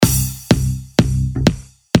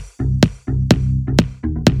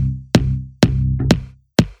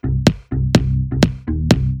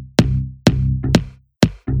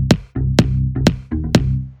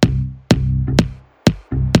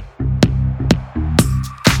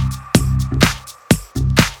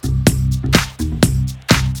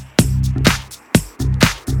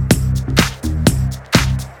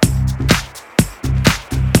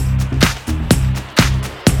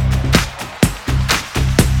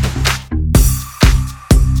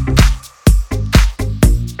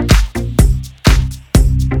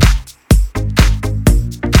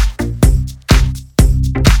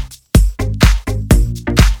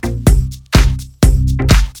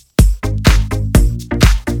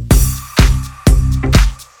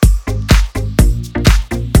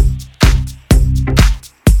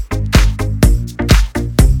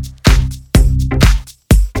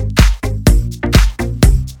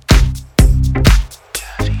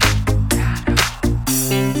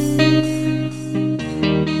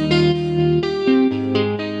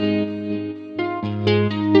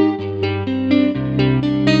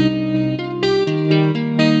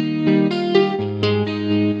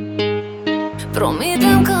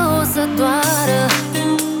Promite-mi că o să doară,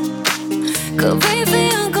 că vei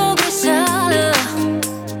fi încă o greșeală,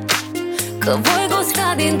 că voi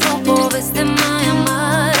gusca dintr-o poveste mai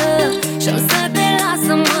amară și-am să te las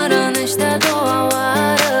să mă rănești a doua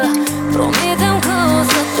oară. Promite-mi că o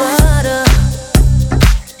să doară.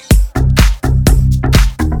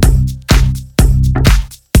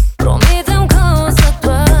 Promite-mi că o să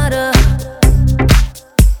doară.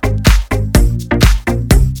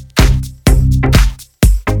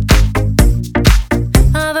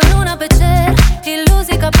 Avem luna pe cer,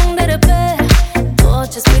 iluzii ca punct de reper.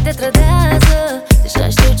 Tot ce spui te trădează, deja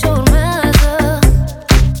știu ce urmează.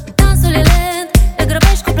 Dansul e lent, te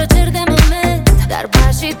grăbești cu plăceri de moment, dar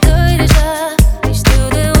pașii tăi deja îi știu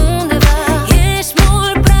de undeva. Ești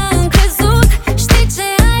mult prea încrezut, știi ce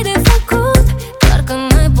ai de făcut, doar că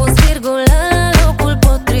n-ai pus virgulă la locul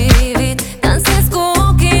potrivit. Dansezi cu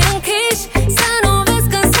ochii închiși, să nu vezi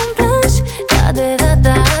că sunt plânși, dar de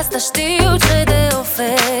data asta știu ce de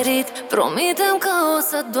oferit. Promite-mi că o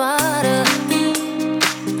să doară,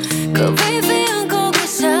 că vei fi încă o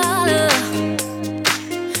greșeală,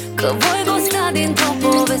 că voi gusca dintr-o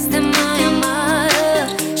poveste mai amară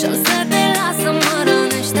și-am să te las să mă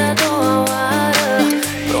rănești a doua oară.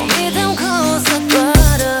 Promite-mi că o să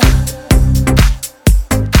doară.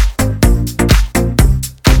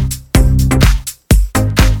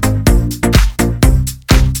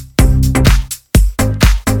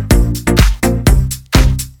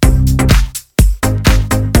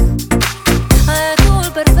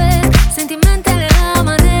 Aia perfect, sentimentele la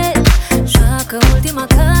manet. Joacă ultima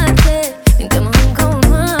carte, minte-mă încă o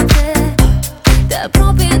noapte. Te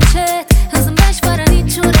apropii încet, îmi zâmbești fără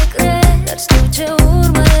niciun regret, dar știu ce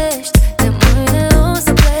urmărești, de mâine o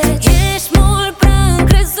să pleci. Ești mult prea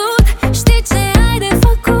încrezut, știi ce ai de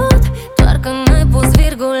făcut, doar că n-ai pus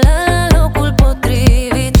virgulă la locul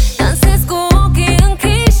potrivit. Dansezi cu ochii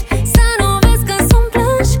închiși, să nu vezi că sunt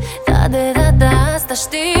plânși, dar de data asta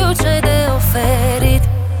știu ce de oferit.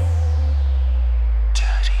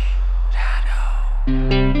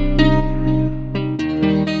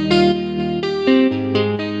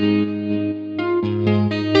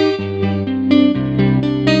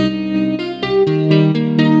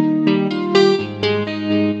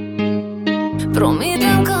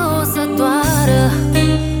 Promite-mi că o să doară,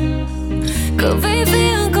 că vei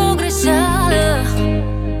fi încă o greșeală,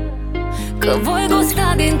 că voi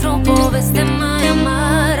gusca dintr-o poveste mai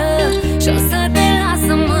amară și-am să te las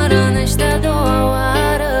să mă rănești a doua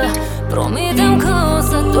oară. Promite-mi că o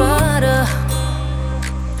să doară,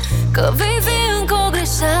 că vei fi încă o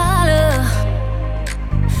greșeală,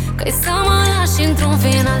 că-i să mă lași într-un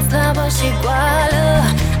final slabă și goală.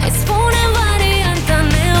 Hai spune-mi